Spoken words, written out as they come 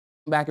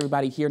Back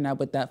everybody here now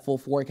with that full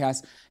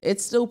forecast.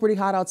 It's still pretty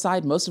hot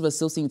outside. Most of us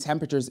still seeing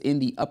temperatures in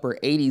the upper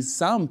 80s,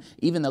 some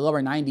even the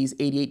lower 90s,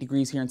 88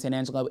 degrees here in San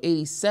Angelo,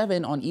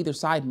 87 on either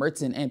side,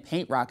 Merton and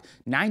Paint Rock,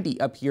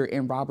 90 up here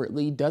in Robert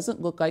Lee.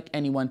 Doesn't look like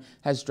anyone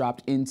has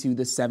dropped into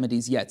the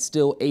 70s yet.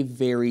 Still a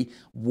very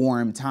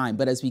warm time.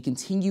 But as we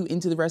continue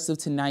into the rest of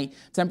tonight,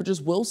 temperatures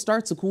will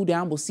start to cool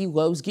down. We'll see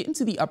lows get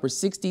into the upper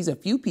 60s. A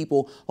few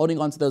people holding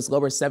on to those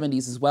lower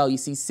 70s as well. You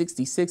see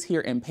 66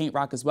 here in Paint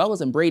Rock as well as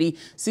in Brady,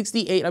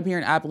 68 up here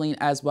in Abilene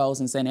as well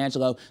as in San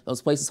Angelo.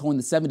 Those places holding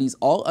the 70s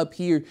all up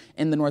here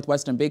in the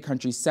northwestern big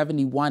country,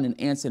 71 in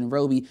Anson and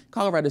Roby,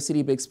 Colorado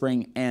City, Big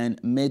Spring, and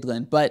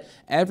Midland. But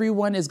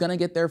everyone is going to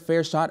get their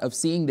fair shot of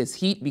seeing this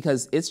heat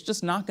because it's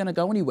just not going to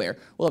go anywhere.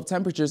 We'll have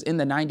temperatures in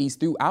the 90s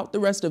throughout the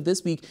rest of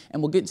this week,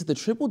 and we'll get into the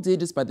triple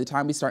digits by the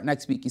time we start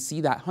next week. You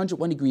see that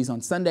 101 degrees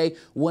on Sunday,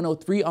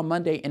 103 on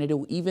Monday, and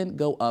it'll even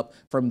go up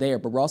from there.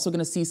 But we're also going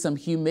to see some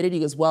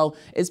humidity as well.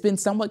 It's been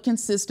somewhat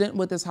consistent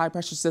with this high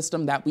pressure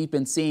system that we've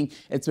been seeing.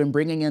 It's been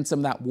bringing in some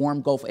of that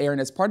warm Gulf air, and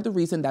it's part of the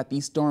reason that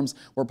these storms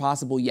were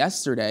possible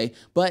yesterday.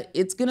 But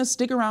it's going to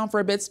stick around for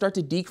a bit, start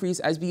to decrease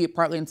as we get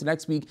partly into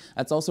next week.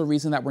 That's also a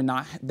reason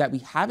that we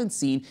haven't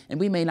seen, and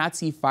we may not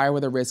see fire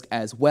weather risk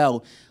as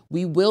well.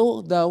 We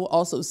will, though,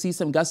 also see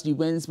some gusty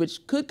winds,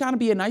 which could kind of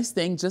be a nice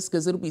thing just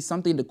because it'll be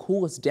something to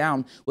cool us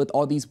down with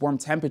all these warm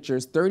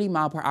temperatures.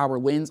 30-mile-per-hour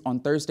winds on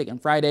Thursday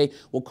and Friday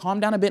will calm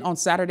down a bit on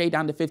Saturday,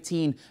 down to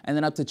 15, and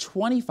then up to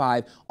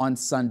 25 on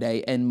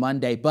Sunday and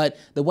Monday. But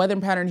the weather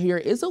pattern here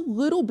is a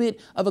little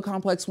bit of a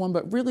complex one,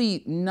 but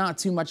really not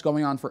too much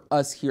going on for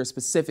us here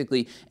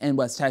specifically in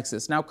West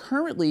Texas. Now,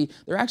 currently,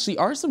 there actually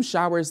are some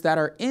showers that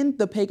are in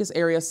the Pecos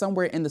area,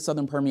 somewhere in the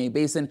southern Permian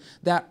Basin,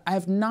 that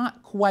have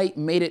not quite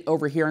made it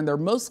over here. And they're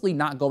mostly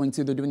not going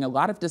to. They're doing a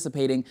lot of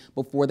dissipating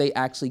before they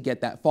actually get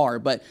that far.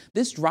 But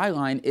this dry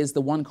line is the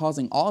one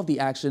causing all of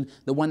the action,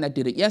 the one that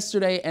did it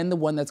yesterday, and the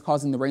one that's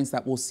causing the rains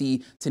that we'll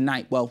see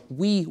tonight. Well,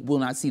 we will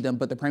not see them,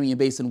 but the Permian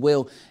Basin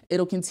will.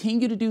 It'll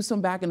continue to do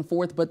some back and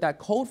forth, but that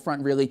cold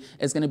front really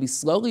is going to be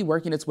slowly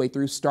working its way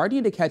through,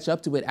 starting to catch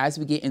up to it as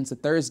we get into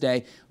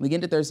Thursday. When we get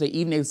into Thursday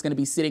evening, it's going to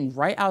be sitting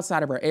right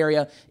outside of our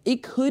area.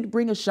 It could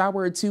bring a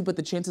shower or two, but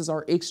the chances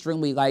are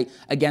extremely light.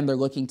 Again, they're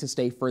looking to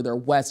stay further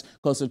west,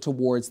 closer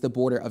towards the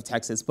border of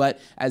Texas. But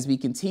as we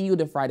continue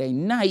to Friday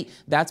night,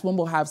 that's when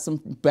we'll have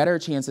some better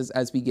chances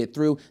as we get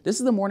through. This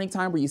is the morning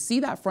time where you see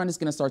that front is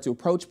going to start to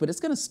approach, but it's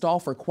going to stall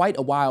for quite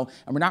a while.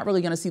 And we're not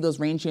really going to see those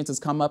rain chances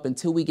come up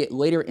until we get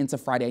later into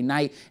Friday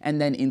night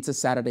and then into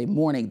Saturday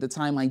morning. The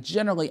timeline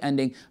generally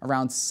ending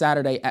around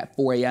Saturday at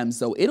 4 a.m.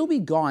 So it'll be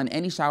gone.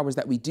 Any showers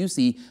that we do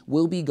see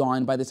will be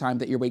gone by the time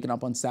that you're waking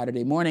up on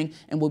Saturday morning,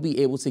 and we'll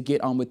be able to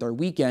get on with our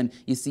weekend.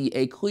 You see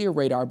a clear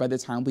radar by the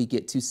time we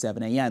get to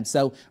 7 a.m.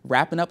 So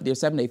wrapping up with your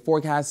 7-day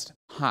forecast,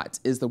 hot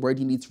is the word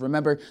you need to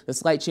remember. The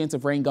slight chance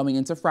of rain going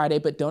into Friday,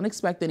 but don't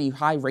expect any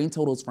high rain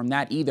totals from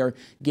that either.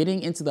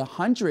 Getting into the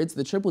hundreds,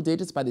 the triple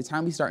digits by the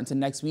time we start into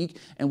next week,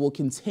 and will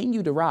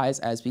continue to rise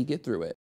as we get through it.